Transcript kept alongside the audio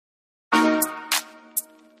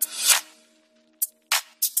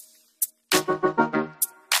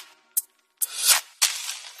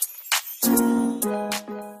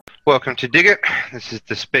Welcome to Dig It. This is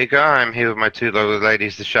the speaker. I'm here with my two lovely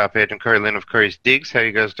ladies, the Sharphead and Corey Lynn of Corey's Digs. How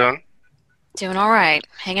you guys doing? Doing all right.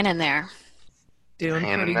 Hanging in there. Doing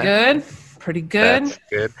pretty good. Pretty good. That's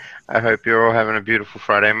good. I hope you're all having a beautiful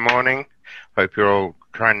Friday morning. Hope you're all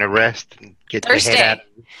trying to rest and get your head out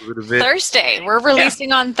a little bit. Thursday. We're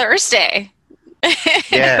releasing on Thursday.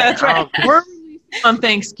 Yeah. That's right. We're releasing on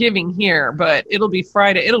Thanksgiving here, but it'll be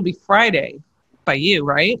Friday. It'll be Friday by you,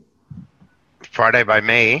 right? Friday by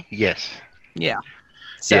me, yes. Yeah.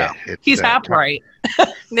 So Yeah, he's half right.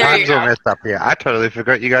 There Time's you go. all messed up here. I totally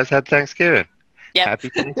forgot you guys had Thanksgiving. Yep. Happy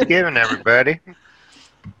Thanksgiving, everybody.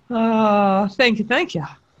 Thank you.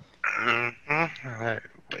 Mm-hmm. All right.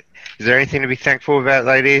 Is there anything to be thankful about,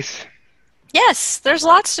 ladies? Yes, there's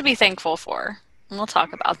lots to be thankful for. And we'll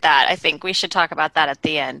talk about that. I think we should talk about that at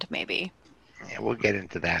the end, maybe. Yeah, we'll get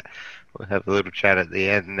into that. We'll have a little chat at the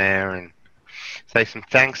end there and say some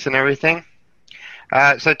thanks and everything.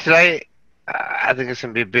 So today, I think it's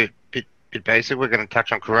going to be a bit basic. We're going to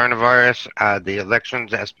touch on coronavirus, the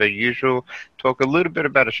elections as per usual, talk a little bit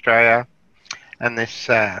about Australia, and this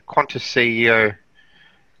Qantas CEO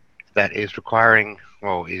that is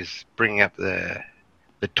is bringing up the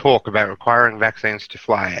talk about requiring vaccines to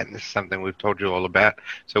fly, and this is something we've told you all about,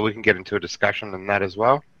 so we can get into a discussion on that as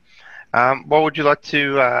well. What would you like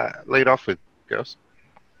to lead off with, girls?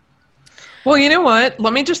 Well, you know what?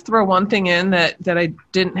 Let me just throw one thing in that I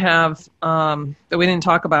didn't have, that we didn't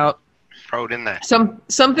talk about. Throw it in there.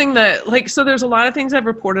 Something that, so there's a lot of things I've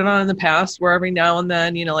reported on in the past where every now and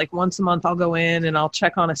then, once a month I'll go in and I'll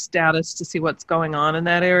check on a status to see what's going on in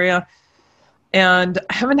that area. And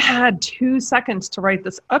I haven't had 2 seconds to write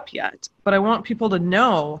this up yet, but I want people to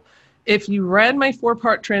know, if you read my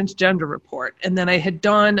 4-part transgender report, and then I had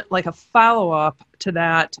done a follow-up to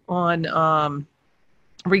that on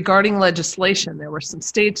regarding legislation. There were some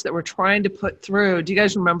states that were trying to put through. Do you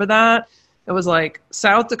guys remember that? It was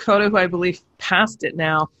South Dakota, who I believe passed it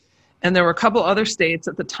now. And there were a couple other states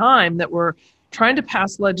at the time that were trying to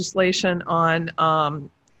pass legislation on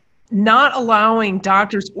not allowing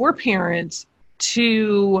doctors or parents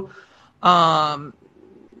to,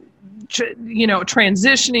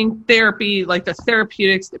 transitioning therapy, like the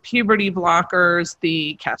therapeutics, the puberty blockers,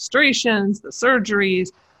 the castrations, the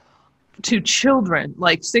surgeries, to children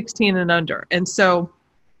 16 and under. And so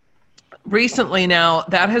recently now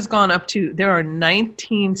that has gone up to, there are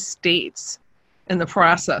 19 states in the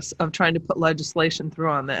process of trying to put legislation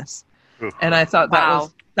through on this. And I thought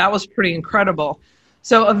that was pretty incredible.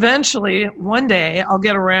 So eventually one day I'll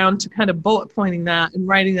get around to kind of bullet pointing that and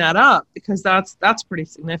writing that up, because that's pretty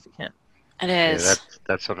significant. It is. Yeah,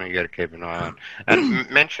 that's something you got to keep an eye on. And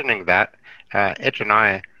mentioning that, Edge and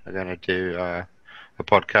I are going to do a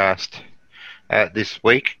podcast this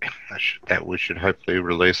week that we should hopefully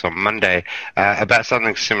release on Monday about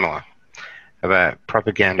something similar, about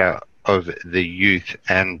propaganda of the youth,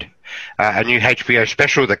 and a new HBO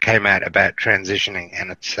special that came out about transitioning, and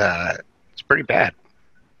it's pretty bad.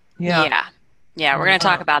 Yeah, we're going to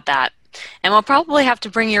talk about that. And we'll probably have to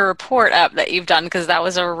bring your report up that you've done, because that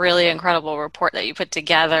was a really incredible report that you put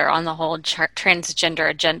together on the whole transgender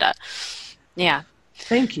agenda. Yeah.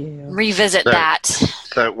 Thank you. Revisit that.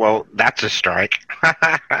 So, well, that's a strike.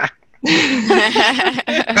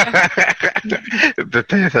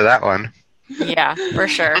 Prepare for that one. Yeah, for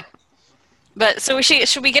sure. But so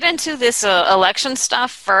should we get into this election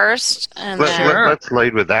stuff first? And let's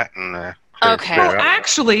lead with that. And okay. Well,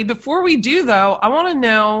 actually, before we do, though, I want to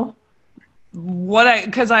know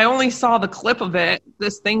because I only saw the clip of it,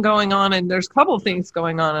 this thing going on, and there's a couple of things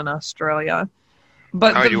going on in Australia.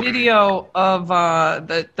 But the video of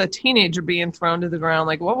the teenager being thrown to the ground,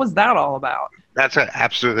 what was that all about? That's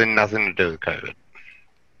absolutely nothing to do with COVID.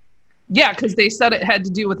 Yeah, because they said it had to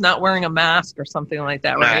do with not wearing a mask or something like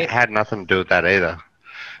that, right? No, it had nothing to do with that either.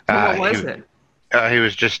 What was it? He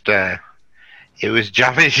was just, he was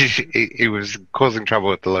jumping, he was causing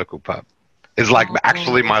trouble at the local pub. It's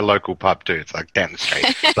actually my local pub too. It's down the street.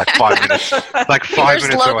 It's 5 minutes. Peter's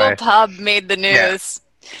minutes local away. pub made the news.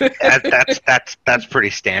 Yeah. That's pretty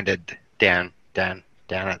standard down at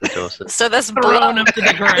the Dorset. So this Thrown up to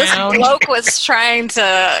the ground. bloke was trying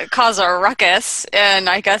to cause a ruckus, and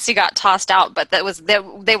I guess he got tossed out. But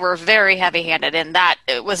they were very heavy-handed, and that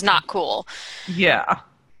it was not cool. Yeah.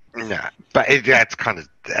 No, but that's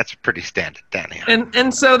pretty standard down here.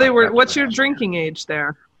 And so they were. What's your drinking age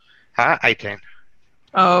there? 18.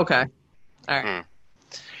 Oh, okay. All right.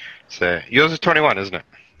 So yours is 21, isn't it?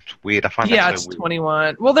 It's weird. I find that so weird. It's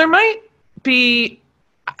 21. Well, there might be.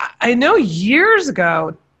 I know years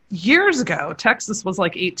ago, years ago, Texas was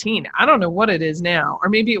like 18. I don't know what it is now. Or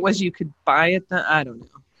maybe it was you could buy it then. I don't know.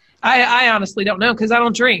 I honestly don't know because I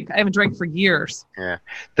don't drink. I haven't drank for years. Yeah.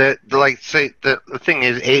 The thing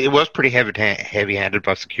is, it was pretty heavy-handed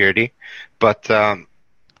by security, but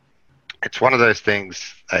it's one of those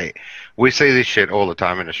things. We see this shit all the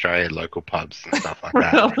time in Australia, local pubs and stuff like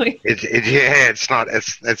that. Really?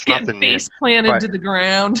 It's nothing new. Face planted to the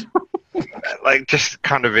ground. Like, just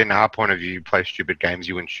kind of in our point of view, you play stupid games,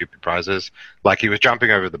 you win stupid prizes. Like, he was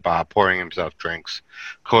jumping over the bar, pouring himself drinks,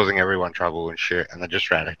 causing everyone trouble and shit, and they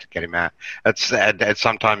just ran to get him out. It's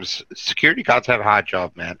sometimes security guards have a hard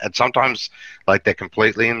job, man. And sometimes, like, they're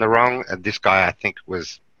completely in the wrong. And this guy, I think,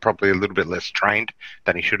 was probably a little bit less trained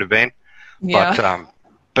than he should have been. Yeah.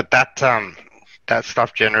 But that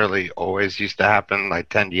stuff generally always used to happen, like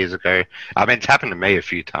 10 years ago. I mean, it's happened to me a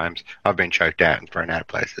few times. I've been choked out and thrown out of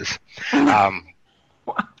places. But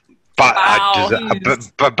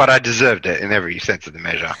I deserved it in every sense of the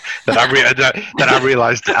measure. That I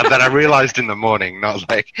realized in the morning,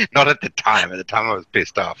 not at the time. At the time, I was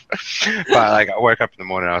pissed off. But like, I woke up in the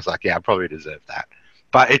morning, and I was like, yeah, I probably deserved that.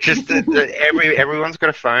 But it's just everyone's got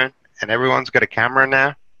a phone and everyone's got a camera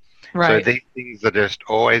now. Right. So these things are just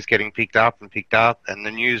always getting picked up, and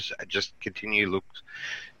the news just continues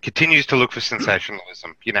to look for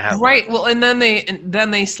sensationalism. You know how right. Well, and then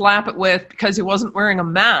they slap it with because he wasn't wearing a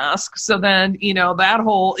mask. So then that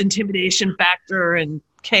whole intimidation factor and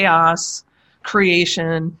chaos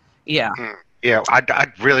creation. Yeah. Yeah. I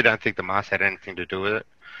really don't think the mask had anything to do with it.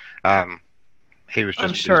 He was just,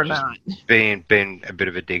 I'm sure not being a bit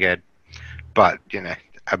of a dickhead, but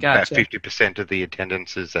about Gotcha. 50% of the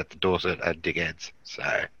attendances at the Dorset are dickheads. So.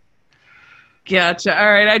 Gotcha.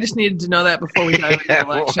 All right. I just needed to know that before we dive into the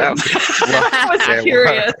election. I was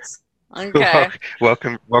curious. Okay.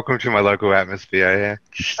 Welcome to my local atmosphere.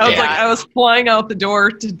 Yeah. I was flying out the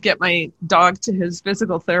door to get my dog to his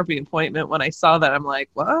physical therapy appointment. When I saw that, I'm like,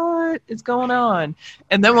 what is going on?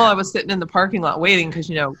 And then while I was sitting in the parking lot waiting, because,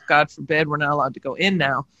 God forbid, we're not allowed to go in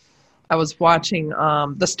now, I was watching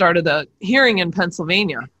the start of the hearing in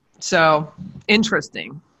Pennsylvania. So,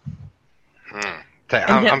 interesting.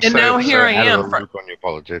 And now here I am. Out of the loop on your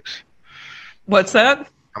politics. What's that?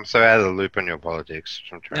 I'm so out of the loop on your politics.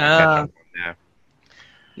 I'm trying to catch up on now.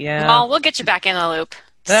 Yeah. Well, we'll get you back in the loop.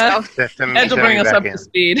 That will bring us up to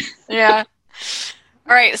speed. Yeah.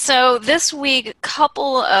 All right, so this week, a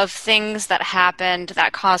couple of things that happened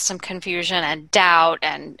that caused some confusion and doubt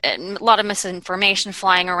and a lot of misinformation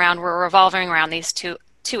flying around were revolving around these two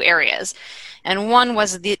areas. And one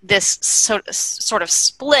was this sort of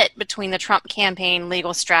split between the Trump campaign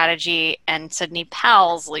legal strategy and Sidney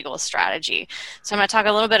Powell's legal strategy. So I'm going to talk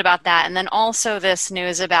a little bit about that. And then also this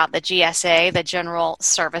news about the GSA, the General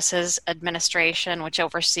Services Administration, which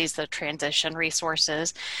oversees the transition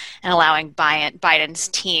resources and allowing Biden's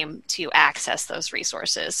team to access those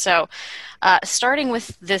resources. So starting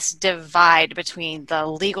with this divide between the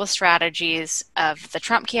legal strategies of the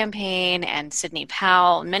Trump campaign and Sidney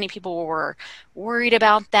Powell, many people were worried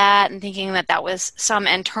about that and thinking that was some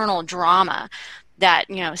internal drama, that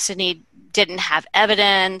Sidney didn't have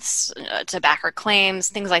evidence to back her claims,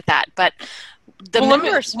 things like that. But let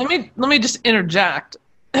me just interject.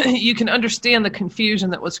 You can understand the confusion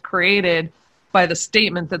that was created by the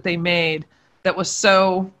statement that they made that was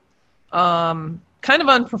so kind of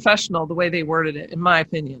unprofessional, the way they worded it, in my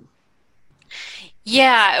opinion.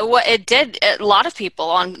 Yeah, it did. A lot of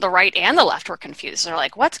people on the right and the left were confused. They're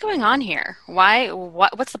like, what's going on here?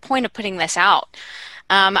 What's the point of putting this out?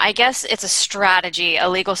 I guess it's a strategy, a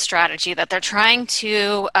legal strategy that they're trying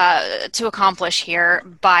to accomplish here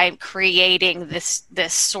by creating this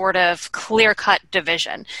sort of clear-cut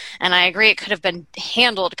division. And I agree, it could have been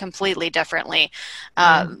handled completely differently.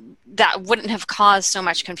 That wouldn't have caused so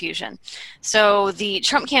much confusion. So the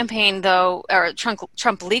Trump campaign, though, or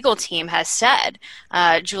Trump legal team has said,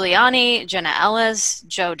 Giuliani, Jenna Ellis,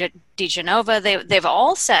 Joe DiGenova, they've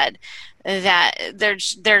all said that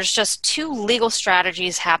there's just two legal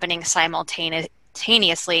strategies happening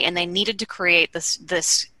simultaneously, and they needed to create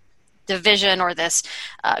this division or this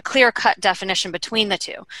clear-cut definition between the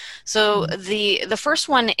two. So the first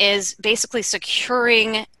one is basically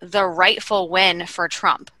securing the rightful win for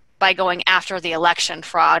Trump by going after the election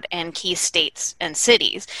fraud in key states and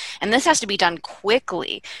cities. And this has to be done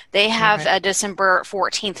quickly. They have a December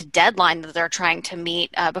 14th deadline that they're trying to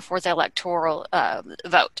meet before the electoral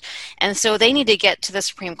vote. And so they need to get to the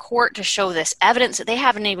Supreme Court to show this evidence that they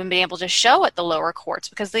haven't even been able to show at the lower courts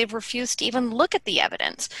because they've refused to even look at the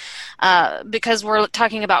evidence. Because we're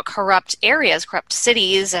talking about corrupt areas, corrupt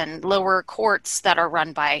cities and lower courts that are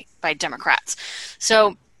run by Democrats.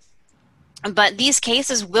 So But these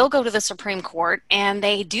cases will go to the Supreme Court, and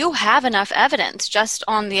they do have enough evidence just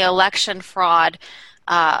on the election fraud,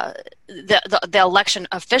 the election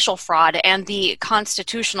official fraud, and the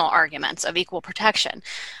constitutional arguments of equal protection,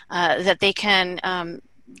 that they can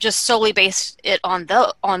just solely base it on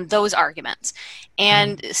those arguments.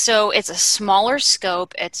 And so it's a smaller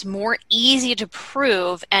scope, it's more easy to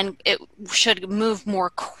prove, and it should move more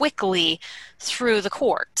quickly through the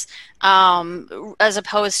courts, as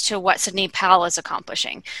opposed to what Sidney Powell is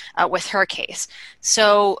accomplishing with her case.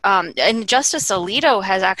 So, and Justice Alito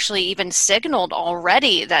has actually even signaled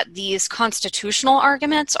already that these constitutional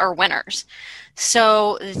arguments are winners.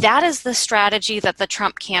 So that is the strategy that the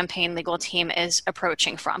Trump campaign legal team is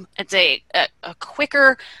approaching from. It's a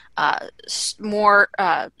quicker, more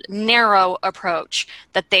narrow approach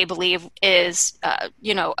that they believe is, a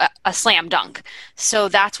slam dunk. So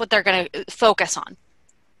that's what they're going to focus on.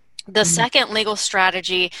 The second legal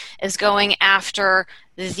strategy is going after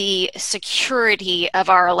the security of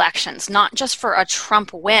our elections, not just for a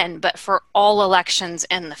Trump win, but for all elections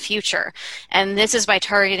in the future. And this is by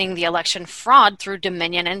targeting the election fraud through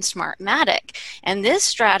Dominion and Smartmatic. And this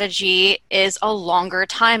strategy is a longer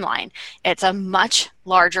timeline. It's a much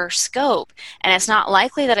larger scope, and it's not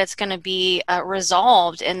likely that it's going to be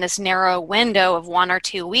resolved in this narrow window of 1 or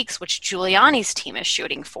 2 weeks, which Giuliani's team is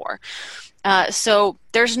shooting for. So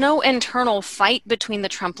there's no internal fight between the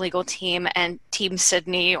Trump legal team and Team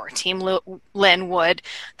Sidney or Team Lin Wood.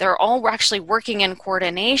 They're all actually working in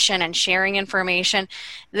coordination and sharing information.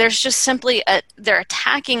 There's just simply they're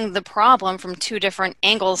attacking the problem from two different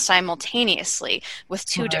angles simultaneously with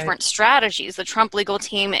two different strategies. The Trump legal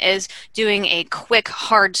team is doing a quick,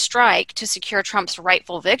 hard strike to secure Trump's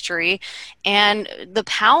rightful victory, and the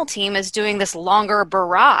Powell team is doing this longer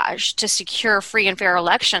barrage to secure free and fair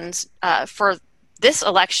elections for this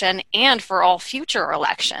election and for all future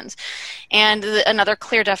elections. And another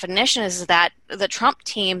clear definition is that the Trump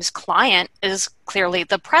team's client is clearly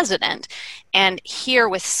the president. And here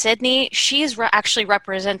with Sidney, she's actually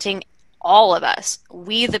representing all of us,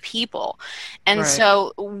 we the people. And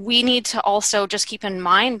so we need to also just keep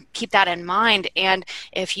that in mind. And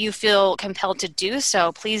if you feel compelled to do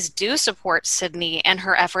so, please do support Sidney and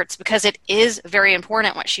her efforts, because it is very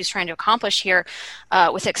important what she's trying to accomplish here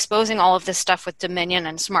with exposing all of this stuff with Dominion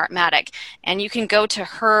and Smartmatic. And you can go to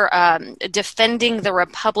her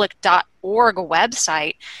defendingtherepublic.org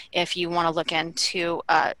website if you want to look into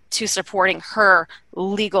to supporting her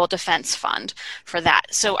legal defense fund for that.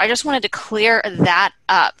 So I just wanted to clear that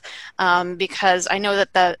up because I know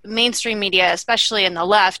that the mainstream media, especially in the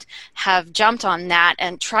left, have jumped on that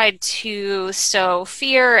and tried to sow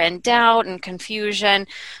fear and doubt and confusion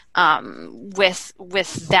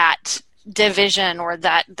with that division, or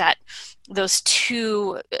that those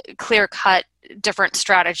two clear-cut different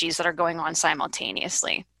strategies that are going on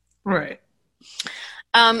simultaneously. Right.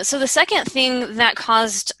 So the second thing that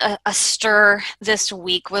caused a stir this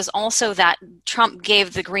week was also that Trump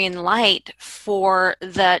gave the green light for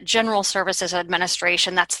the General Services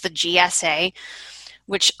Administration, that's the GSA,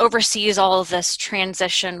 which oversees all of this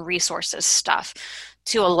transition resources stuff,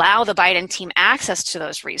 to allow the Biden team access to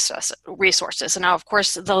those resources. And now, of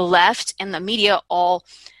course, the left and the media all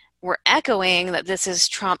were echoing that this is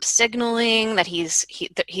Trump signaling that he's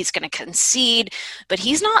going to concede, but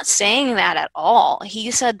he's not saying that at all.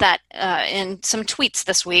 He said that in some tweets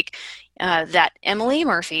this week that Emily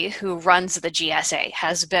Murphy, who runs the GSA,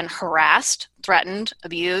 has been harassed, threatened,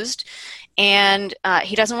 abused, and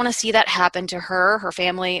he doesn't want to see that happen to her, her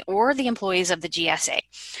family, or the employees of the GSA.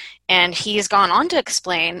 And he's gone on to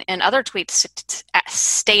explain in other tweets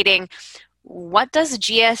stating, what does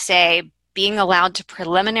GSA being allowed to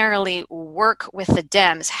preliminarily work with the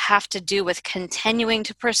Dems have to do with continuing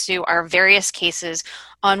to pursue our various cases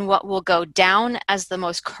on what will go down as the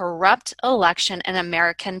most corrupt election in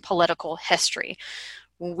American political history?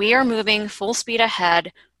 We are moving full speed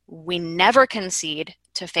ahead. We never concede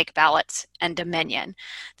to fake ballots and Dominion.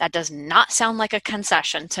 That does not sound like a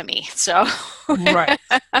concession to me. So, right.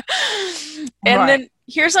 And then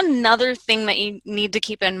here's another thing that you need to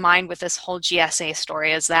keep in mind with this whole GSA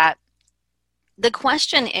story is that the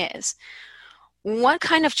question is, what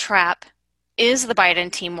kind of trap is the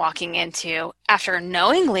Biden team walking into after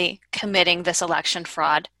knowingly committing this election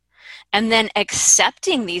fraud and then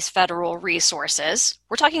accepting these federal resources?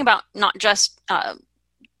 We're talking about not just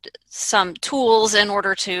some tools in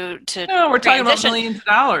order to no, we're talking about millions of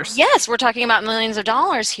dollars. Yes, we're talking about millions of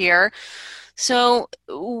dollars here. So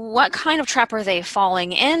what kind of trap are they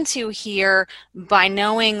falling into here by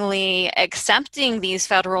knowingly accepting these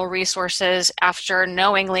federal resources after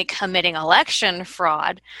knowingly committing election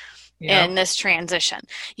fraud? in this transition.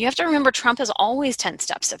 You have to remember Trump is always 10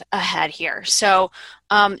 steps ahead here. So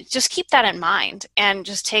just keep that in mind and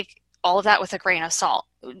just take all of that with a grain of salt.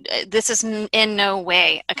 This is in no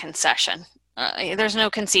way a concession. There's no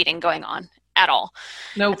conceding going on at all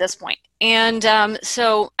at this point. And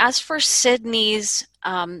so as for Sydney's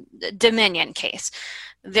Dominion case,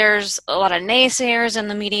 there's a lot of naysayers in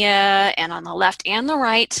the media and on the left and the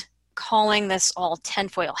right calling this all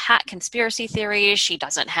tinfoil hat conspiracy theories. She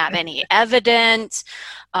doesn't have any evidence.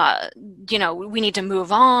 We need to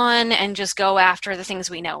move on and just go after the things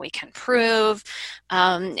we know we can prove.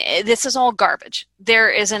 This is all garbage. There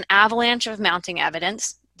is an avalanche of mounting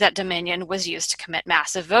evidence that Dominion was used to commit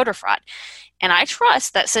massive voter fraud. And I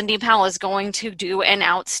trust that Sidney Powell is going to do an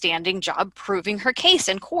outstanding job proving her case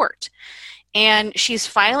in court. And she's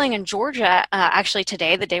filing in Georgia, actually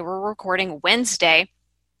today, the day we're recording, Wednesday,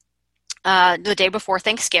 the day before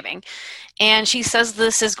Thanksgiving. And she says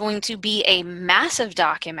this is going to be a massive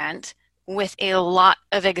document with a lot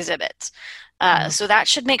of exhibits. So that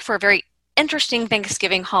should make for a very interesting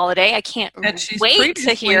Thanksgiving holiday. I can't wait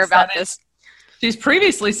to hear about this. She's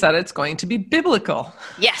previously said it's going to be biblical.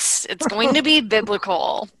 Yes, it's going to be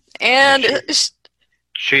biblical. And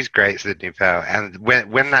she's great, Sidney Powell. And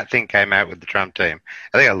when that thing came out with the Trump team,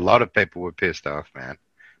 I think a lot of people were pissed off, man.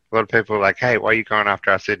 A lot of people were like, hey, why are you going after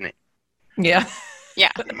our Sydney? Yeah.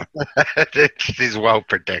 Yeah. She's well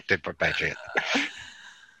protected for Patriot.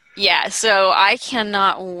 Yeah, so I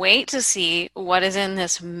cannot wait to see what is in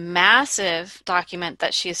this massive document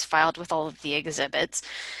that she's filed with all of the exhibits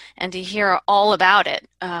and to hear all about it.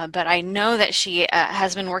 But I know that she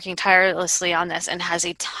has been working tirelessly on this and has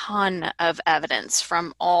a ton of evidence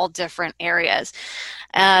from all different areas.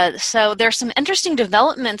 So there's some interesting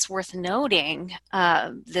developments worth noting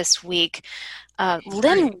this week.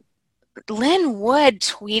 Lynn Wood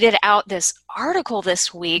tweeted out this article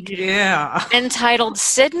this week entitled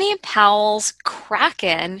Sidney Powell's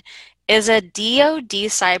Kraken is a DoD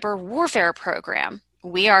cyber warfare program.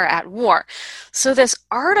 We are at war. So this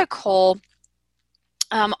article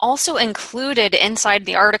also included inside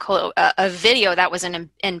the article a video that was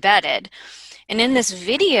embedded. And in this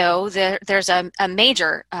video, there's a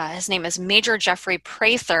major, his name is Major Jeffrey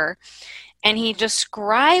Prather, and he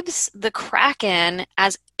describes the Kraken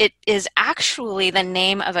as it is actually the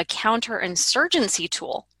name of a counterinsurgency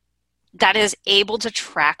tool that is able to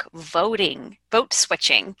track vote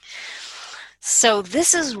switching. So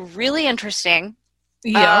this is really interesting.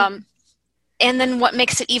 Yeah. And then what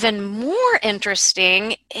makes it even more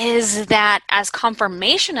interesting is that as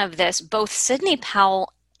confirmation of this, both Sidney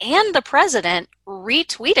Powell and the president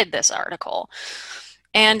retweeted this article.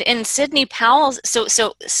 And in Sidney Powell's,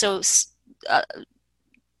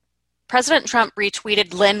 President Trump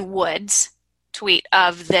retweeted Lynn Wood's tweet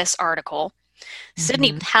of this article. Mm-hmm.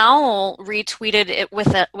 Sidney Powell retweeted it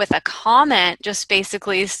with a comment, just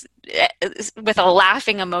basically with a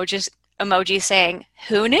laughing emoji saying,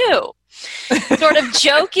 "Who knew?" Sort of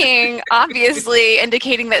joking, obviously,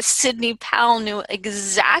 indicating that Sidney Powell knew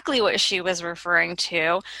exactly what she was referring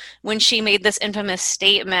to when she made this infamous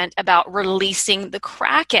statement about releasing the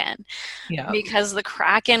Kraken. Yeah. Because the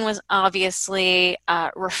Kraken was obviously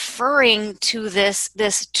referring to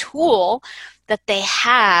this tool that they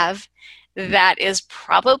have that is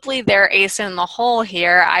probably their ace in the hole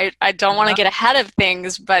here. I don't want to get ahead of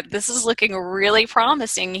things, but this is looking really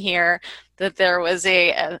promising here, that there was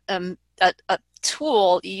a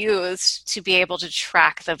tool used to be able to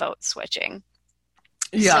track the vote switching.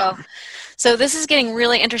 Yeah. So this is getting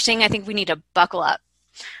really interesting. I think we need to buckle up.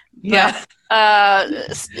 Yeah.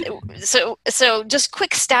 So just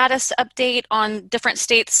quick status update on different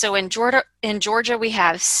states. So in Georgia we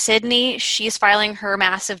have Sydney. She's filing her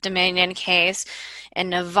massive Dominion case. In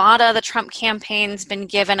Nevada, the Trump campaign's been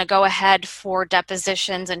given a go-ahead for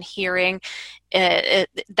depositions and hearing.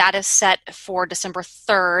 That is set for December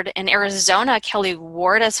 3rd. In Arizona, Kelly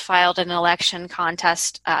Ward has filed an election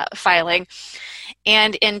contest filing.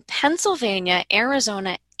 And in Pennsylvania,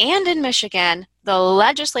 Arizona, and in Michigan, the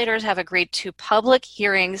legislators have agreed to public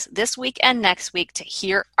hearings this week and next week to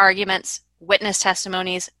hear arguments, witness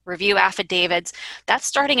testimonies, review affidavits. That's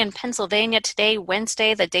starting in Pennsylvania today,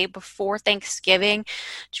 Wednesday, the day before Thanksgiving.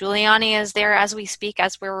 Giuliani is there as we speak,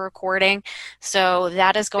 as we're recording. So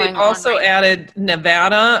that is going on. They've also added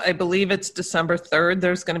Nevada. I believe it's December 3rd.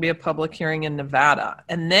 There's going to be a public hearing in Nevada.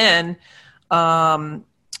 And then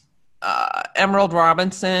Emerald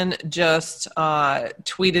Robinson just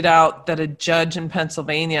tweeted out that a judge in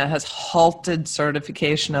Pennsylvania has halted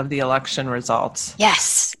certification of the election results.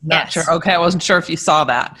 Yes. Not sure. Okay, I wasn't sure if you saw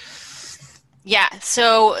that. Yeah,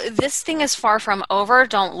 so this thing is far from over.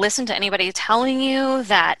 Don't listen to anybody telling you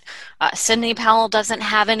that Sidney Powell doesn't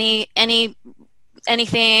have anything.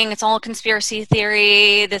 It's all conspiracy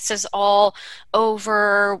theory. This is all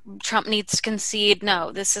over. Trump needs to concede.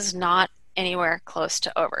 No, this is not anywhere close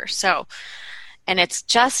to over. So, and it's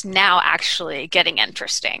just now actually getting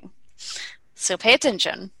interesting. So pay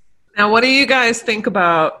attention. Now, what do you guys think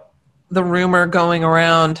about the rumor going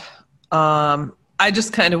around? I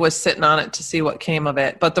just kind of was sitting on it to see what came of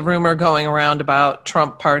it, but the rumor going around about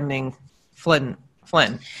Trump pardoning Flynn.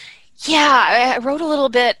 Yeah, I wrote a little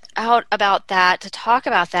bit out about that to talk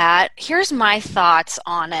about that. Here's my thoughts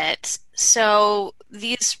on it. So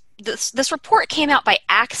this report came out by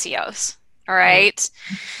Axios, all right?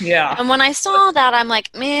 Yeah. And when I saw that, I'm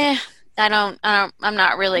like, meh. I'm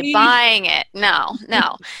not really buying it. No.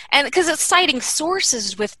 And because it's citing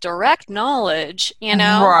sources with direct knowledge, you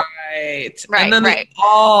know? Right. And then they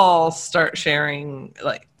all start sharing,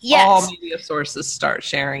 like, all media sources start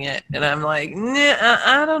sharing it. And I'm like, nah,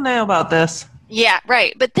 I don't know about this. Yeah,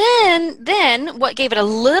 right. But then what gave it a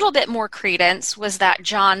little bit more credence was that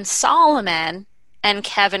John Solomon and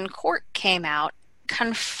Kevin Court came out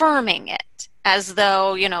confirming it, as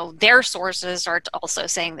though, you know, their sources are also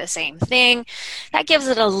saying the same thing. That gives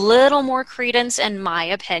it a little more credence, in my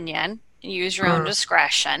opinion. Use your own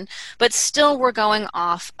discretion. But still, we're going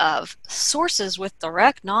off of sources with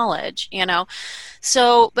direct knowledge, you know.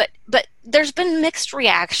 So, but there's been mixed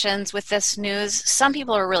reactions with this news. Some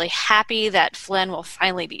people are really happy that Flynn will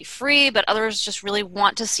finally be free, but others just really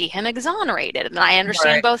want to see him exonerated. And I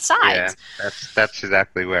understand both sides. Yeah, that's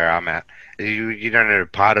exactly where I'm at. You don't need to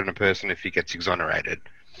pardon a person if he gets exonerated.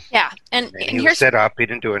 Yeah, and he was set up. He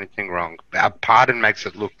didn't do anything wrong. A pardon makes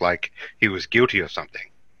it look like he was guilty of something.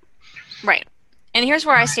 Right. And here's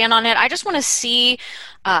where I stand on it. I just want to see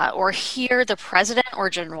or hear the president or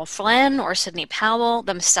General Flynn or Sidney Powell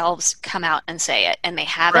themselves come out and say it, and they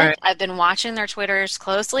haven't. Right. I've been watching their Twitters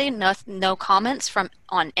closely. No comments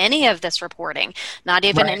on any of this reporting. Not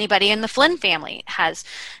even anybody in the Flynn family has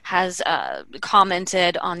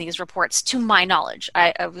commented on these reports, to my knowledge.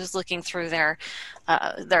 I was looking through their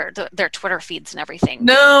Twitter feeds and everything.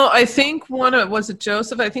 No, I think was it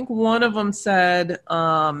Joseph? I think one of them said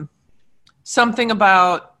something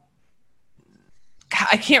about,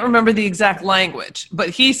 I can't remember the exact language, but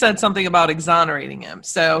he said something about exonerating him.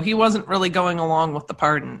 So he wasn't really going along with the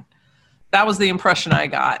pardon. That was the impression I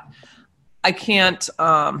got. I can't,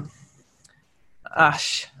 I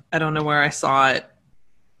don't know where I saw it.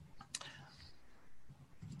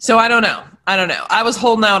 So I don't know. I was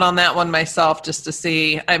holding out on that one myself just to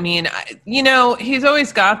see. I mean, he's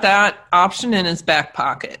always got that option in his back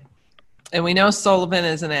pocket. And we know Sullivan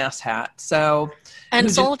is an asshat. So, and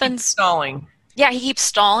Sullivan's stalling. Yeah, he keeps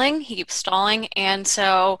stalling. And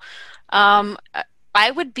so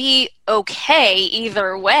I would be okay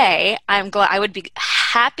either way. I would be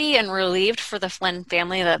happy and relieved for the Flynn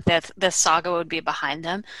family that this saga would be behind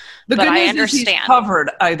them. The good news is he's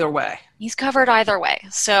covered either way. He's covered either way.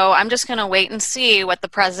 So I'm just going to wait and see what the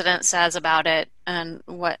president says about it and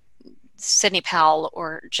what Sidney Powell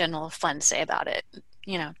or General Flynn say about it,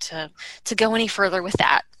 to go any further with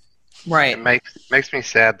that. Right. It makes me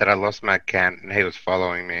sad that I lost my account and he was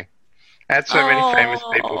following me. I had so many famous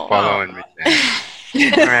people following me.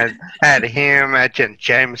 I had him, I had Jen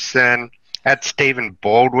Jameson, I had Stephen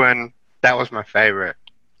Baldwin. That was my favorite.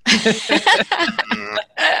 Makes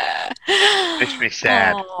me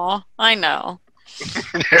sad. Oh, I know.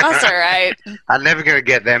 That's all right. I'm never going to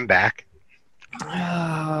get them back.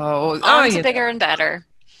 On bigger and better.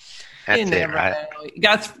 That's it, right? You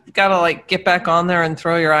got to get back on there and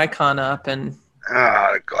throw your icon up and.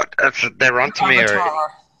 Oh God, they're onto me already.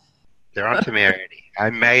 They're onto me already. I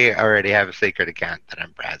may already have a secret account that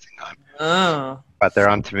I'm browsing on. Oh. But they're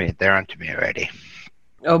onto me. They're onto me already.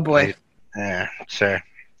 Oh boy. So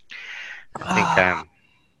I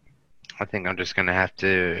think I'm just going to have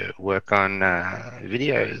to work on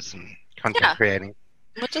videos and content creating.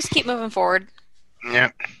 We'll just keep moving forward. Yeah.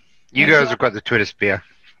 You guys have got the Twitter spear.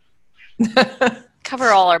 Cover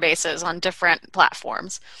all our bases on different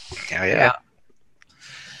platforms. Oh, yeah.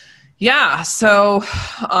 Yeah, so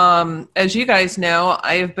as you guys know,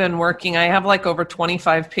 I have been working, I have over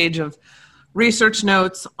 25 page of research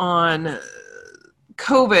notes on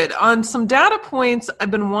COVID, on some data points I've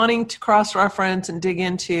been wanting to cross-reference and dig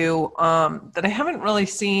into that I haven't really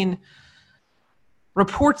seen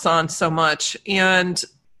reports on so much. And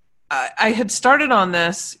I had started on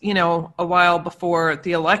this, a while before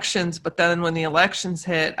the elections, but then when the elections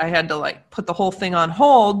hit, I had to put the whole thing on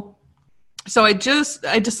hold. So I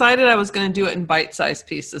decided I was going to do it in bite-sized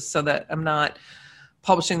pieces so that I'm not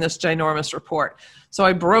publishing this ginormous report. So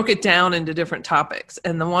I broke it down into different topics.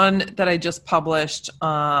 And the one that I just published,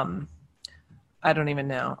 I don't even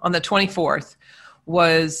know, on the 24th,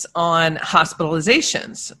 was on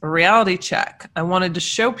hospitalizations, a reality check. I wanted to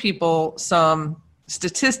show people some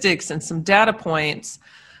statistics and some data points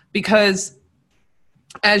because,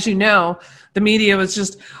 as you know, the media was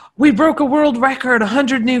just, we broke a world record,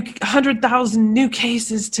 100,000 new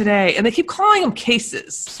cases today. And they keep calling them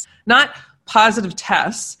cases, not positive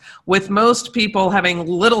tests, with most people having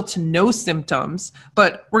little to no symptoms,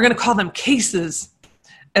 but we're going to call them cases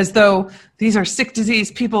as though these are sick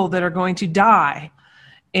disease people that are going to die.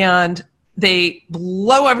 And they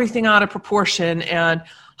blow everything out of proportion, and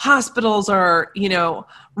hospitals are,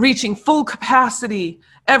 reaching full capacity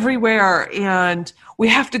everywhere, and we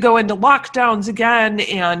have to go into lockdowns again,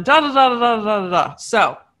 and da-da-da-da-da-da-da.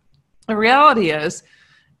 So the reality is,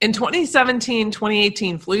 in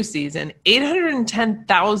 2017-2018 flu season,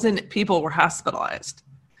 810,000 people were hospitalized.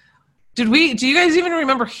 Do you guys even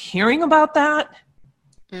remember hearing about that?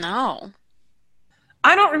 No.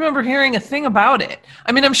 I don't remember hearing a thing about it.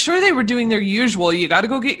 I mean, I'm sure they were doing their usual, you got to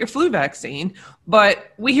go get your flu vaccine,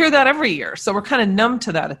 but we hear that every year. So we're kind of numb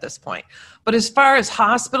to that at this point. But as far as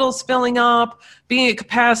hospitals filling up, being at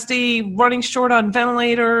capacity, running short on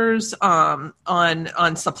ventilators, on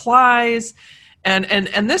supplies, and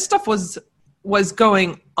this stuff was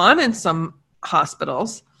going on in some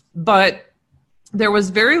hospitals, but there was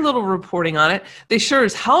very little reporting on it. They sure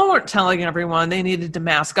as hell weren't telling everyone they needed to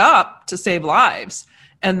mask up to save lives,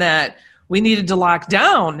 and that we needed to lock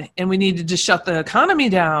down and we needed to shut the economy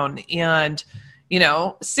down. And,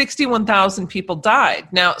 61,000 people died.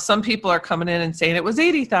 Now, some people are coming in and saying it was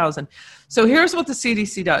 80,000. So here's what the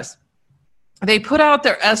CDC does. They put out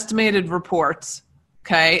their estimated reports.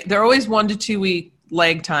 Okay. They're always 1 to 2 week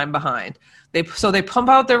lag time behind. So they pump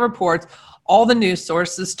out their reports. All the news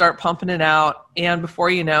sources start pumping it out, and before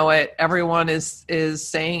you know it, everyone is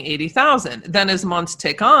saying 80,000. Then as months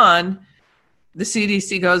tick on, the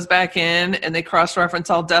CDC goes back in and they cross-reference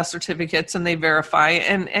all death certificates and they verify.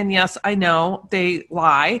 And yes, I know they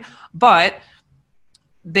lie, but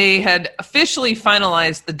they had officially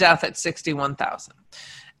finalized the death at 61,000.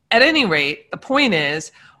 At any rate, the point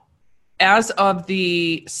is, as of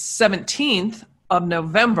the 17th of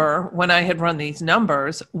November, when I had run these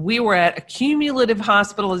numbers, we were at a cumulative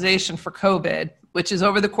hospitalization for COVID, which is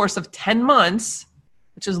over the course of 10 months,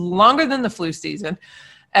 which is longer than the flu season,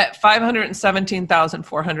 at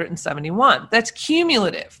 517,471. That's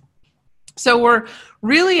cumulative. So we're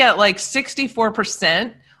really at like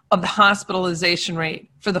 64% of the hospitalization rate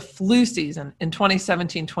for the flu season in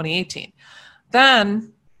 2017, 2018.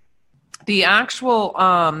 Then the actual,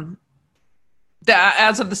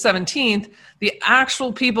 as of the 17th, the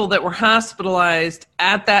actual people that were hospitalized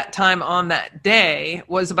at that time on that day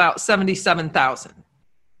was about 77,000.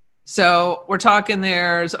 So we're talking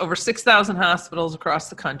there's over 6,000 hospitals across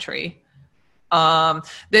the country. But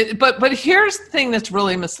here's the thing that's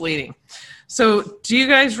really misleading. So do you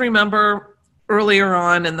guys remember earlier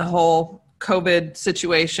on in the whole COVID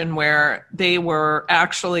situation where they were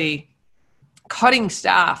actually cutting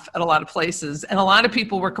staff at a lot of places, and a lot of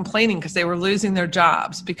people were complaining because they were losing their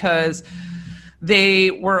jobs because they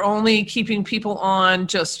were only keeping people on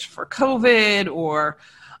just for COVID, or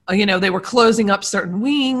they were closing up certain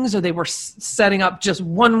wings, or they were setting up just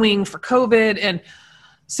one wing for COVID, and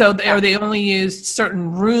so they only used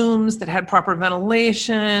certain rooms that had proper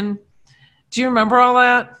ventilation. Do you remember all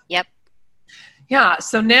that? Yep. Yeah.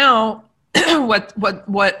 So now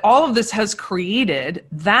what all of this has created,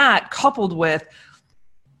 that coupled with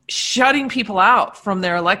shutting people out from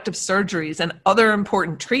their elective surgeries and other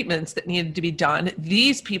important treatments that needed to be done,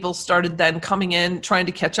 these people started then coming in trying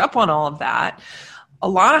to catch up on all of that. A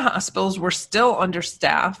lot of hospitals were still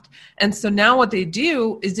understaffed. And so now what they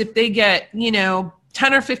do is if they get,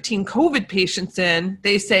 10 or 15 COVID patients in,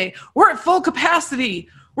 they say, we're at full capacity.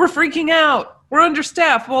 We're freaking out. We're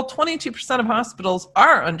understaffed. Well, 22% of hospitals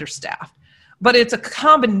are understaffed. But it's a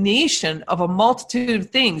combination of a multitude of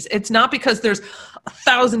things. It's not because there's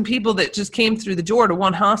 1,000 people that just came through the door to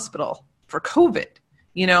one hospital for COVID,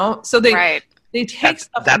 So they take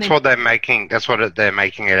stuff. That's what they're making. That's what they're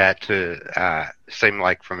making it out to seem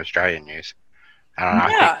like from Australian news.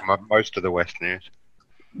 I think most of the West news.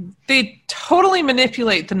 They totally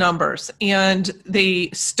manipulate the numbers and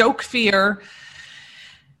they stoke fear,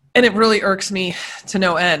 and it really irks me to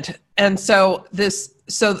no end. And so there's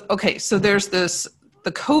this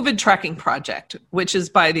the COVID Tracking Project, which is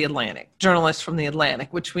by The Atlantic, journalists from The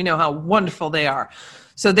Atlantic, which we know how wonderful they are.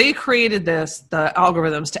 So they created the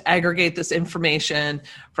algorithms to aggregate this information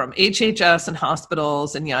from HHS and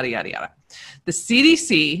hospitals and yada, yada, yada. The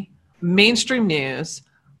CDC, mainstream news,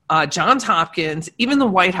 Johns Hopkins, even the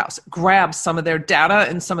White House grabs some of their data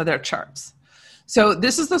and some of their charts. So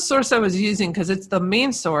this is the source I was using because it's the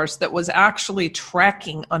main source that was actually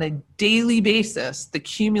tracking on a daily basis the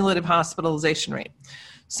cumulative hospitalization rate.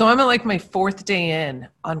 So I'm at like my 4th day in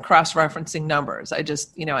on cross-referencing numbers. I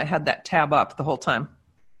just, I had that tab up the whole time.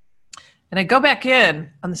 And I go back in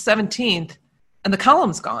on the 17th and the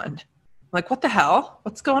column's gone. I'm like, what the hell?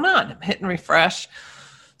 What's going on? I'm hitting refresh.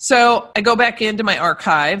 So I go back into my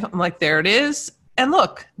archive. I'm like, there it is. And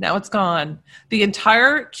look, now it's gone. The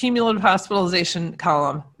entire cumulative hospitalization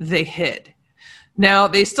column, they hid. Now,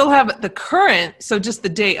 they still have the current, so just the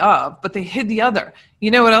day of, but they hid the other.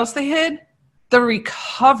 You know what else they hid? The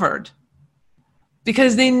recovered.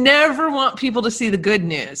 Because they never want people to see the good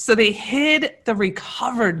news. So they hid the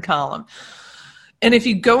recovered column. And if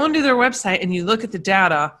you go into their website and you look at the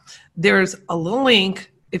data, there's a little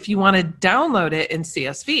link if you want to download it in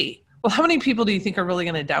CSV. Well, how many people do you think are really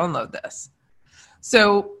going to download this?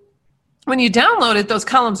 So when you download it, those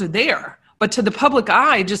columns are there. But to the public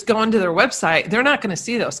eye, just going to their website, they're not going to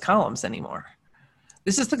see those columns anymore.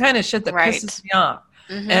 This is the kind of shit that pisses me off.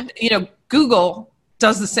 Mm-hmm. And, Google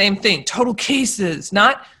does the same thing. Total cases,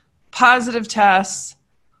 not positive tests,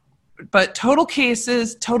 but total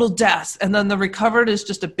cases, total deaths. And then the recovered is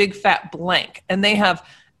just a big fat blank. And they have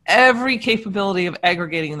every capability of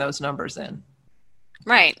aggregating those numbers in.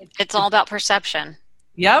 Right. It's all about perception.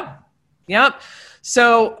 Yep.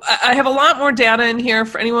 So I have a lot more data in here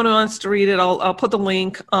for anyone who wants to read it. I'll put the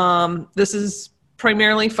link. This is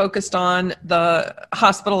primarily focused on the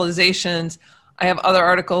hospitalizations. I have other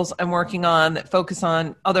articles I'm working on that focus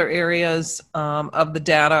on other areas of the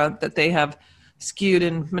data that they have skewed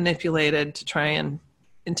and manipulated to try and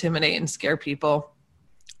intimidate and scare people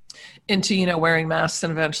into, wearing masks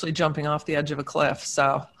and eventually jumping off the edge of a cliff.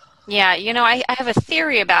 So. Yeah, I have a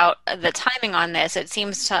theory about the timing on this. It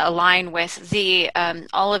seems to align with the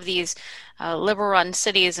all of these liberal-run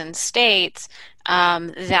cities and states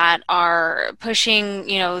that are pushing,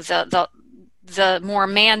 the more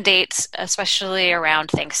mandates, especially around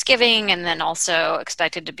Thanksgiving, and then also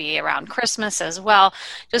expected to be around Christmas as well.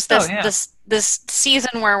 Just this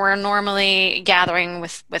season where we're normally gathering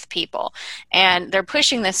with people, and they're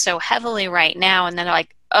pushing this so heavily right now, and then they're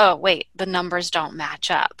like, oh, wait, the numbers don't match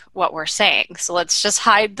up what we're saying. So let's just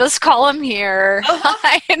hide this column here,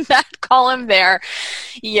 hide that column there.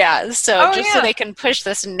 Yeah, so so they can push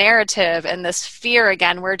this narrative and this fear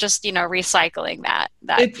again. We're just, recycling that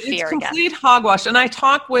fear again. It's complete hogwash. And I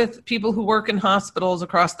talk with people who work in hospitals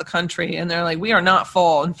across the country, and they're like, we are not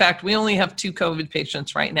full. In fact, we only have 2 COVID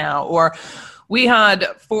patients right now. Or we had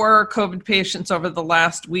 4 COVID patients over the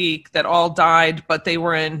last week that all died, but they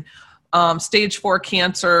were in stage 4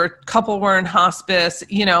 cancer, a couple were in hospice,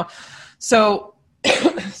 so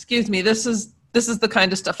excuse me, this is the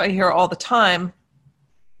kind of stuff I hear all the time.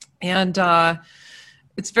 And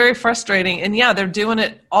it's very frustrating. And they're doing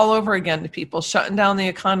it all over again to people, shutting down the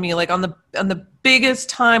economy. Like on the biggest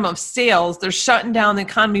time of sales, they're shutting down the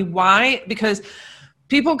economy. Why? Because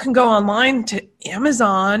people can go online to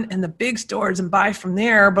Amazon and the big stores and buy from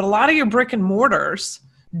there, but a lot of your brick and mortars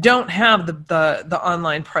don't have the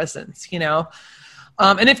online presence,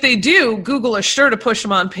 and if they do, Google is sure to push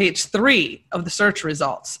them on page 3 of the search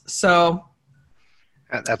results. So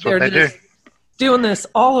that's what they do. Doing this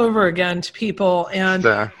all over again to people,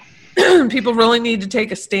 and people really need to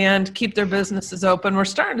take a stand, keep their businesses open. We're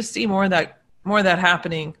starting to see more of that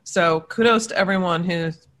happening. So kudos to everyone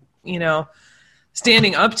who's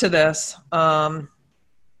standing up to this.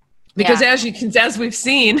 Because as we've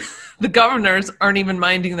seen, the governors aren't even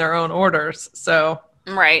minding their own orders. So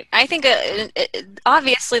right, I think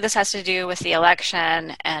obviously this has to do with the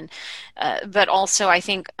election, and but also I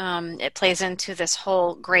think it plays into this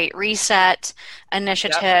whole Great Reset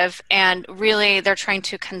initiative, and really they're trying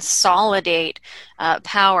to consolidate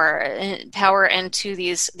power into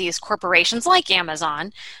these corporations like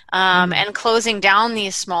Amazon, and closing down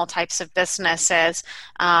these small types of businesses,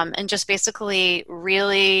 and just basically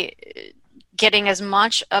really getting as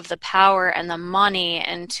much of the power and the money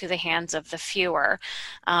into the hands of the fewer,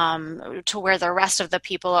 to where the rest of the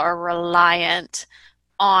people are reliant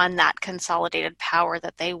on that consolidated power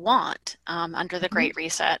that they want under the Great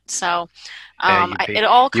Reset. So it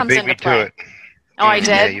all comes into play. Oh, I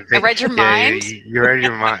did? I read your mind? You read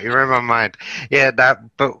your mind. You read my mind. Yeah,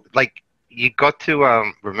 but you got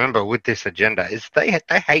to remember with this agenda is they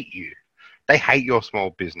hate you. They hate your small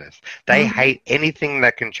business. They hate anything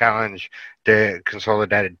that can challenge their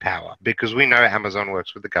consolidated power, because we know Amazon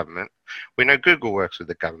works with the government. We know Google works with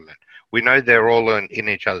the government. We know they're all in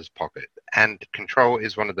each other's pocket, and control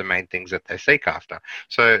is one of the main things that they seek after.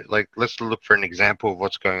 So, like, let's look for an example of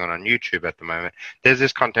what's going on YouTube at the moment. There's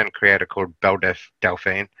this content creator called Belle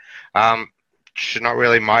Delphine. She's not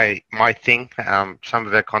really my thing. Some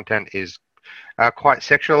of her content is quite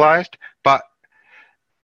sexualized, but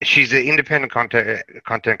she's an independent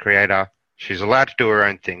content creator. She's allowed to do her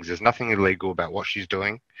own things. There's nothing illegal about what she's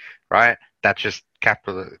doing, right? That's just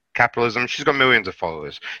capitalism. She's got millions of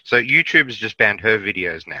followers. So YouTube has just banned her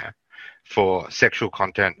videos now for sexual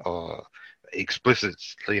content or explicit,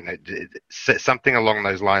 something along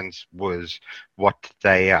those lines was what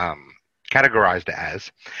they categorized it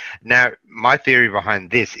as. Now, my theory behind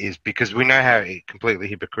this is because we know how completely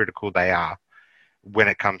hypocritical they are when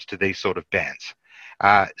it comes to these sort of bans.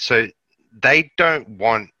 So they don't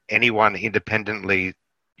want anyone independently,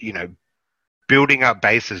 building up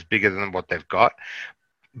bases bigger than what they've got.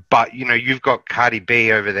 But, you've got Cardi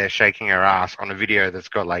B over there shaking her ass on a video that's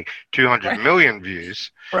got like 200 million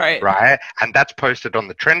views. Right. And that's posted on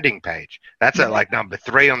the trending page. That's at like number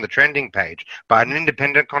 3 on the trending page. But an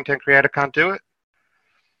independent content creator can't do it.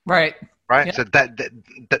 Right. Yeah. So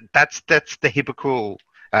that's the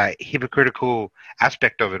hypocritical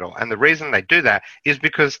aspect of it all. And the reason they do that is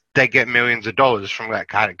because they get millions of dollars from that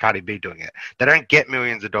Cardi B doing it. They don't get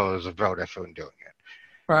millions of dollars of Belle Delphine doing it.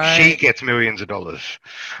 Right. She gets millions of dollars.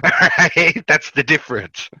 Right? That's the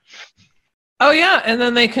difference. Oh, yeah. And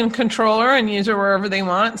then they can control her and use her wherever they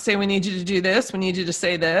want. Say, we need you to do this. We need you to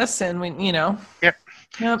say this. And Yep.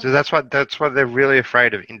 So that's why they're really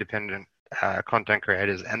afraid of independent content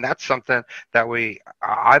creators, and that's something that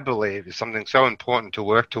I believe is something so important to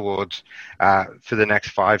work towards for the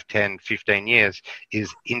next 5, 10, 15 years,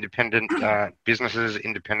 is independent businesses,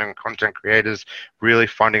 independent content creators really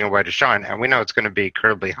finding a way to shine. And we know it's going to be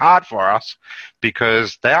incredibly hard for us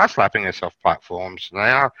because they are slapping us off platforms, and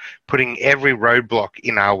they are putting every roadblock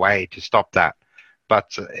in our way to stop that.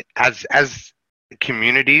 But as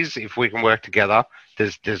communities, if we can work together,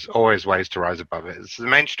 there's always ways to rise above it. The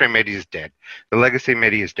mainstream media is dead. The legacy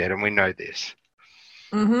media is dead, and we know this.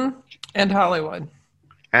 Mm-hmm. And Hollywood.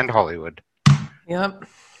 Yep.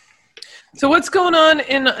 So what's going on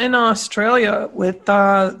in Australia with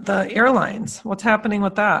the airlines? What's happening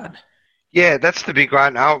with that? Yeah, that's the big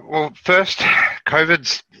one. Well, first,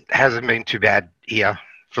 COVID hasn't been too bad here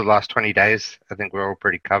for the last 20 days. I think we're all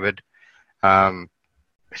pretty covered.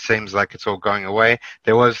 It seems like it's all going away.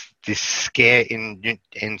 There was this scare in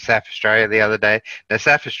South Australia the other day. Now,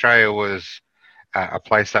 South Australia was a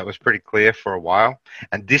place that was pretty clear for a while,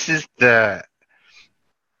 and this is the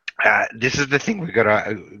thing we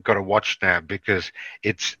gotta watch now, because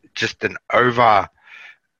it's just an over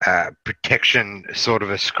protection sort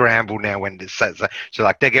of a scramble now. When so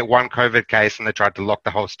like they get one COVID case and they tried to lock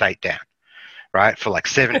the whole state down, right, for like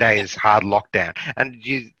 7 days hard lockdown, and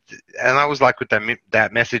I was like with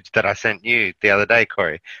that message that I sent you the other day,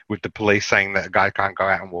 Corey, with the police saying that a guy can't go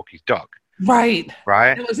out and walk his dog. Right.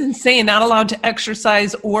 It was insane. Not allowed to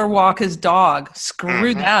exercise or walk his dog.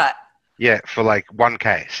 Screw that. Yeah, for like one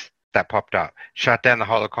case that popped up. Shut down the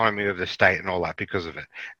whole economy of the state and all that because of it.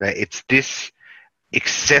 It's this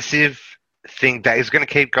excessive thing that is going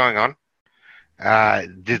to keep going on.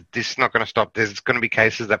 This is not going to stop. There's going to be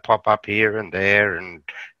cases that pop up here and there, and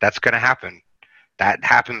that's going to happen. That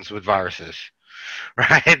happens with viruses,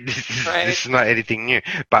 right? This is not anything new.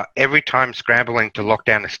 But every time scrambling to lock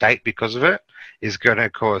down a state because of it is going to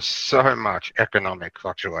cause so much economic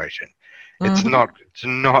fluctuation. Mm-hmm. It's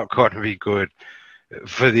not going to be good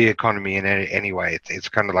for the economy in any way. It's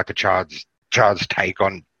kind of like a child's take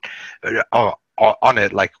on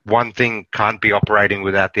it. Like one thing can't be operating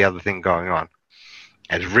without the other thing going on.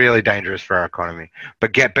 It's really dangerous for our economy.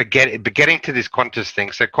 But getting to this Qantas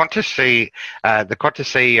thing. So the Qantas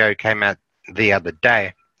CEO came out the other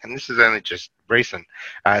day, and this is only just recent.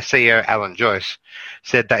 CEO Alan Joyce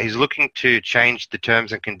said that he's looking to change the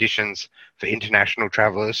terms and conditions for international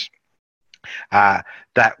travellers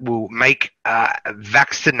that will make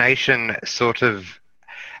vaccination sort of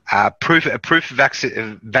proof of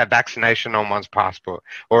vaccination on one's passport,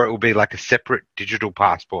 or it will be like a separate digital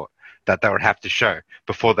passport that they would have to show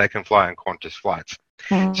before they can fly on Qantas flights.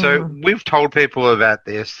 Mm-hmm. So we've told people about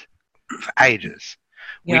this for ages.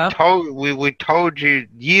 Yep. We told you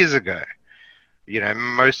years ago.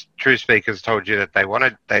 Most true speakers told you that they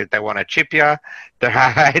want to chip you, they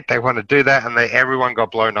want to do that, and everyone got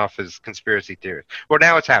blown off as conspiracy theorists. Well,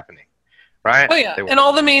 now it's happening, right? Oh yeah, and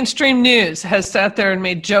all the mainstream news has sat there and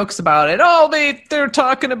made jokes about it. Oh, they're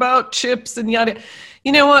talking about chips and yada.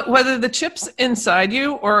 You know what? Whether the chip's inside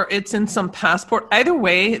you or it's in some passport, either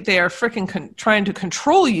way, they are freaking trying to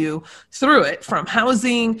control you through it, from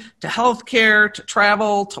housing to healthcare to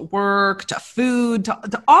travel to work to food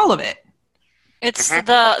to all of it. It's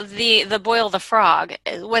the boil the frog.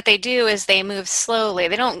 What they do is they move slowly.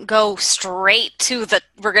 They don't go straight to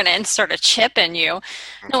we're going to insert a chip in you.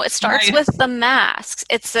 No, it starts with the masks.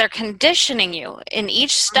 They're conditioning you. In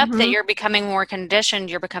each step that you're becoming more conditioned,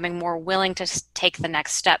 you're becoming more willing to take the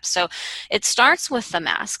next step. So it starts with the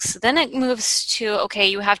masks. Then it moves to, okay,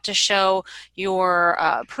 you have to show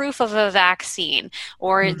your proof of a vaccine,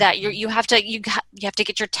 or that you have to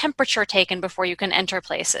get your temperature taken before you can enter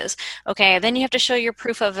places. Okay, then you have to show your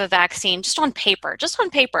proof of a vaccine just on paper. There's going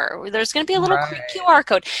to be a little QR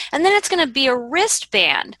code, and then it's going to be a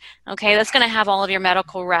wristband. Okay, that's going to have all of your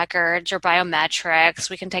medical records, your biometrics.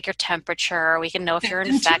 We can take your temperature. We can know if you're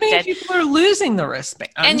infected. Too many people are losing the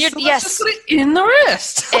wristband. And let's just put it in the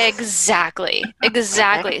wrist. Exactly.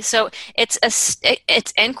 So it's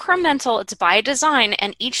incremental. It's by design,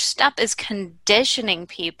 and each step is conditioning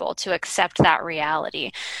people to accept that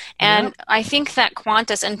reality. And I think that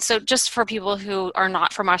Qantas, and so just for people who are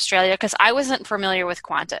not from Australia, because I wasn't familiar with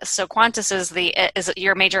Qantas. So Qantas is it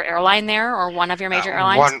your major airline there, or one of your major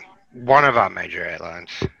airlines? One of our major airlines.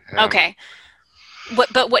 Okay.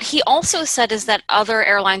 But what he also said is that other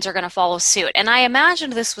airlines are going to follow suit. And I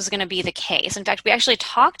imagined this was going to be the case. In fact, we actually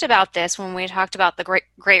talked about this when we talked about the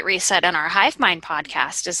Great Reset in our Hive Mind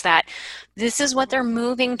podcast, is that this is what they're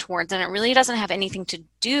moving towards, and it really doesn't have anything to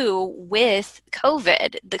do with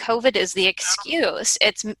COVID. The COVID is the excuse.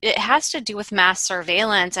 It has to do with mass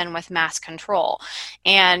surveillance and with mass control.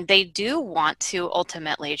 And they do want to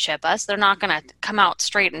ultimately chip us. They're not going to come out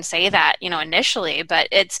straight and say that, initially, but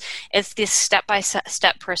it's this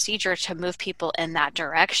step-by-step procedure to move people in that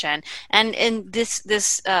direction. And in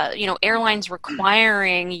this airlines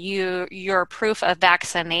requiring your proof of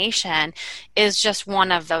vaccination is just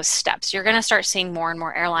one of those steps. You're going to start seeing more and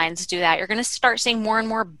more airlines do that. You're going to start seeing more and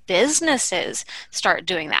more businesses start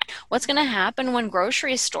doing that. What's going to happen when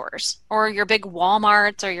grocery stores or your big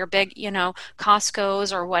Walmarts or your big,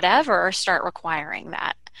 Costco's or whatever start requiring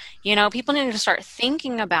that? People need to start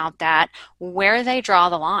thinking about that, where they draw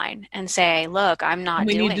the line, and say, look, I'm not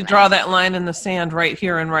doing this. We need to draw that line in the sand right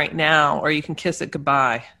here and right now, or you can kiss it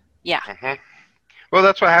goodbye. Yeah. Well,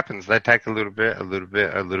 that's what happens. They take a little bit,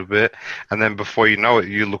 and then before you know it,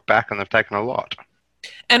 you look back and they've taken a lot.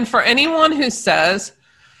 And for anyone who says,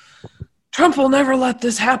 Trump will never let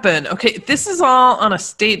this happen, okay, this is all on a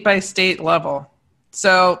state-by-state level.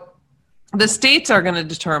 So the states are going to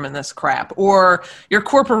determine this crap, or your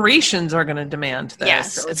corporations are going to demand this.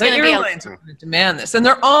 Yes, the airlines are going to demand this, and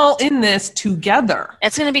they're all in this together.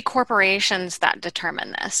 It's going to be corporations that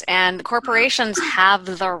determine this, and corporations have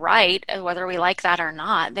the right, whether we like that or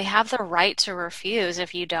not, they have the right to refuse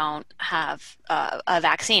if you don't have a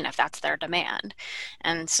vaccine, if that's their demand.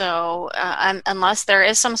 And so unless there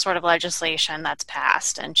is some sort of legislation that's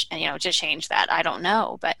passed and to change that, I don't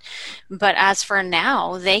know. But as for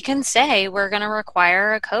now, they can say we're going to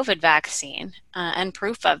require a COVID vaccine and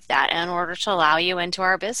proof of that in order to allow you into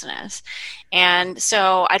our business. And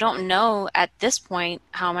so I don't know at this point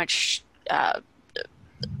how much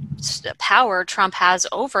power Trump has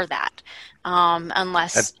over that,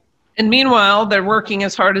 unless... And meanwhile, they're working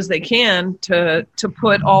as hard as they can to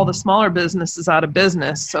put all the smaller businesses out of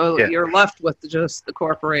business. So you're left with just the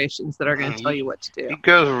corporations that are going to tell you what to do. You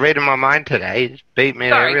girls are reading my mind today. You just beat me.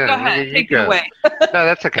 Sorry, go ahead. Take it away. No,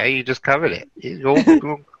 that's okay. You just covered it. You're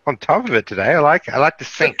all on top of it today. I like to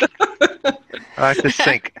think.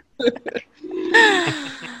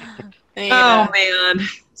 Oh, man.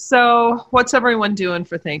 So what's everyone doing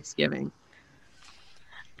for Thanksgiving?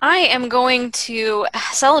 I am going to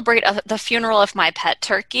celebrate the funeral of my pet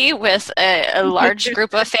turkey with a large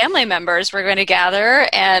group of family members. We're going to gather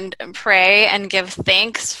and pray and give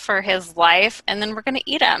thanks for his life, and then we're going to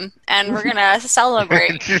eat him, and we're going to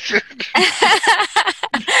celebrate.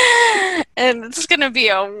 And it's going to be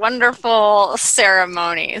a wonderful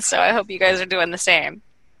ceremony, so I hope you guys are doing the same.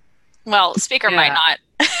 Well, Speaker might not.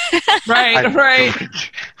 Right.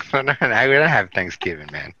 No, we don't have Thanksgiving,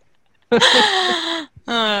 man.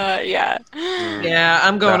 Yeah,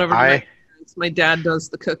 I'm going over to my parents. My dad does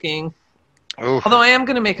the cooking. Oof. Although I am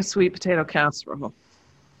going to make a sweet potato casserole.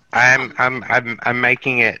 I'm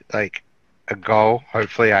making it like a goal.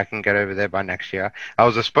 Hopefully, I can get over there by next year. I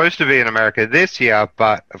was supposed to be in America this year,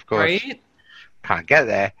 but of course, can't get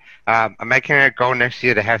there. I'm making it a goal next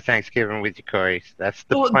year to have Thanksgiving with you, Corey. That's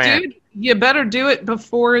the plan. Dude, you better do it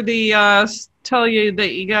before the tell you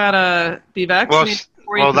that you gotta be vaccinated.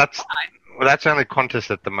 That's only Qantas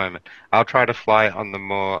at the moment. I'll try to fly on the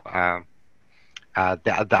more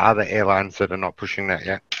the other airlines that are not pushing that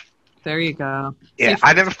yet. There you go. Yeah,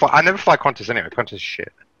 I never fly Qantas anyway. Qantas is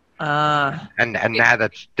shit. And now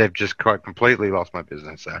they've just quite completely lost my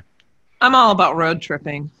business. So I'm all about road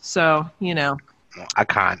tripping. So you know. I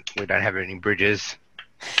can't. We don't have any bridges.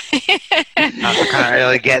 I can't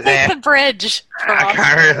really get there. The bridge.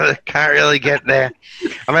 I can't really get there.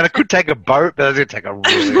 I mean, I could take a boat, but it's gonna take a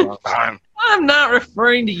really long time. I'm not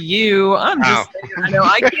referring to you. I'm just saying, I know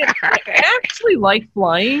I can't. I actually like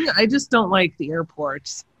flying. I just don't like the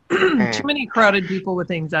airports. Too many crowded people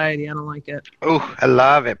with anxiety. I don't like it. Oh, I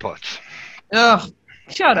love airports. Ugh,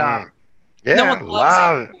 shut up. Yeah, no one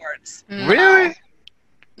loves airports. Really?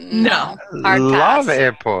 No. I love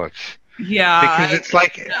airports. Yeah. Because it's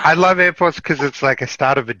like, I love airports because it's like a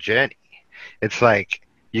start of a journey. It's like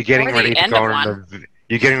you're getting ready to go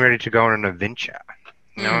on an adventure.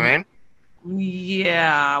 You know what I mean?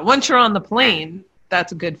 Yeah. Once you're on the plane,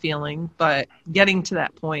 that's a good feeling, but getting to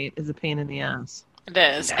that point is a pain in the ass. It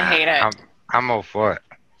is. I hate it. I'm all for it.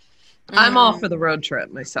 I'm all for the road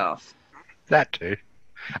trip myself. That too.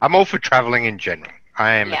 I'm all for traveling in general.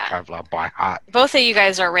 I am a traveler by heart. Both of you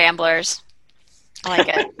guys are ramblers. I like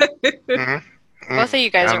it. Both of you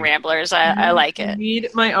guys are ramblers. I like it. I need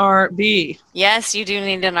my RV. Yes, you do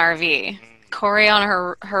need an RV. Corey on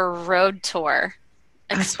her road tour,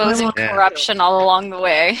 exposing corruption all along the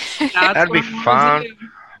way. That'd be fun.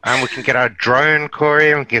 And we can get our drone,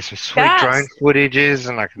 Corey, and get some sweet drone footages,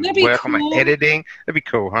 and I can work on my editing. That'd be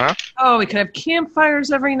cool, huh? Oh, we could have campfires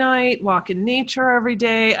every night, walk in nature every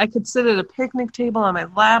day. I could sit at a picnic table on my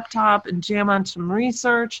laptop and jam on some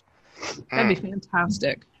research. That'd be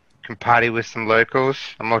fantastic. Can party with some locals.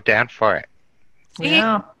 I'm all down for it.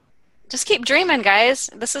 Yeah. Just keep dreaming, guys.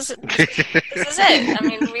 This is it. I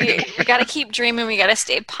mean, we got to keep dreaming. We got to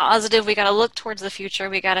stay positive. We got to look towards the future.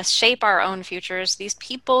 We got to shape our own futures. These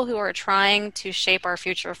people who are trying to shape our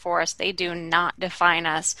future for us, they do not define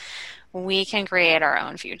us. We can create our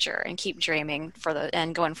own future and keep dreaming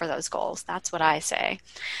and going for those goals. That's what I say.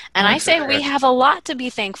 And I say we have a lot to be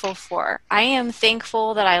thankful for. I am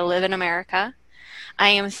thankful that I live in America. I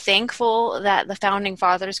am thankful that the Founding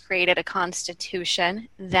Fathers created a constitution,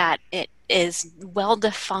 that it is well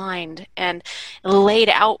defined and laid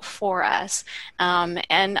out for us.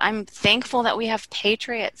 And I'm thankful that we have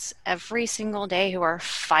patriots every single day who are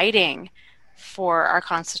fighting for our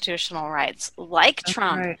constitutional rights, like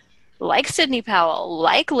Trump, like Sidney Powell,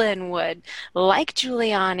 like Lynn Wood, like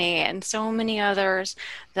Giuliani, and so many others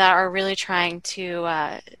that are really trying to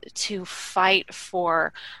fight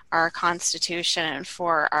for our Constitution and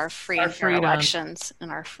for our free and fair elections and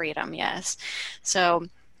our freedom. Yes, so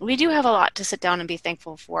we do have a lot to sit down and be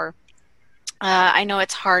thankful for. I know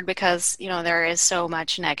it's hard because there is so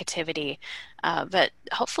much negativity, but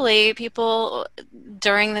hopefully people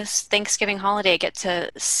during this Thanksgiving holiday get to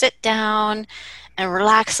sit down and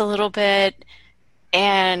relax a little bit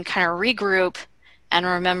and kind of regroup and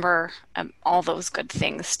remember all those good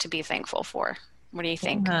things to be thankful for. What do you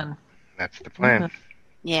think? That's the plan.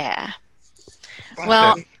 Yeah.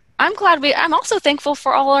 Well, I'm also thankful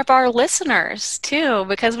for all of our listeners too,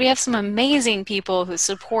 because we have some amazing people who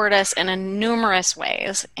support us in numerous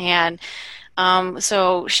ways. And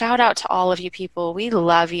so shout out to all of you people. We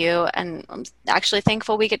love you, and I'm actually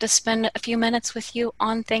thankful we get to spend a few minutes with you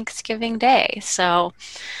on Thanksgiving Day. So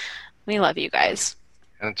we love you guys.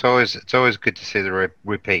 And it's always good to see the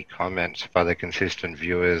repeat comments of other consistent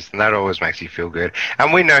viewers, and that always makes you feel good.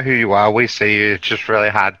 And we know who you are. We see you. It's just really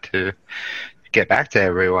hard to get back to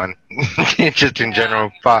everyone, just in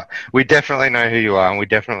general. But we definitely know who you are, and we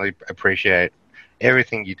definitely appreciate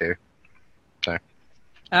everything you do. So.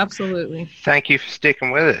 Absolutely. Thank you for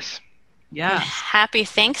sticking with us. Yeah. Happy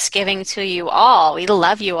Thanksgiving to you all. We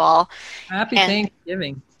love you all. Happy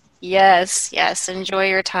Thanksgiving. Yes. Enjoy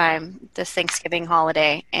your time this Thanksgiving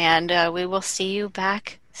holiday. And we will see you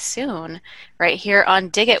back soon right here on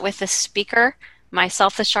Dig It with the Speaker,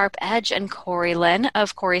 myself, The Sharp Edge, and Corey Lynn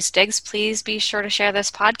of Corey's Digs. Please be sure to share this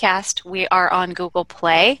podcast. We are on Google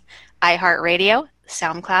Play, iHeartRadio,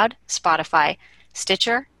 SoundCloud, Spotify,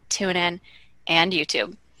 Stitcher, TuneIn, and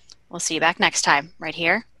YouTube. We'll see you back next time, right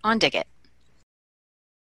here on Dig It.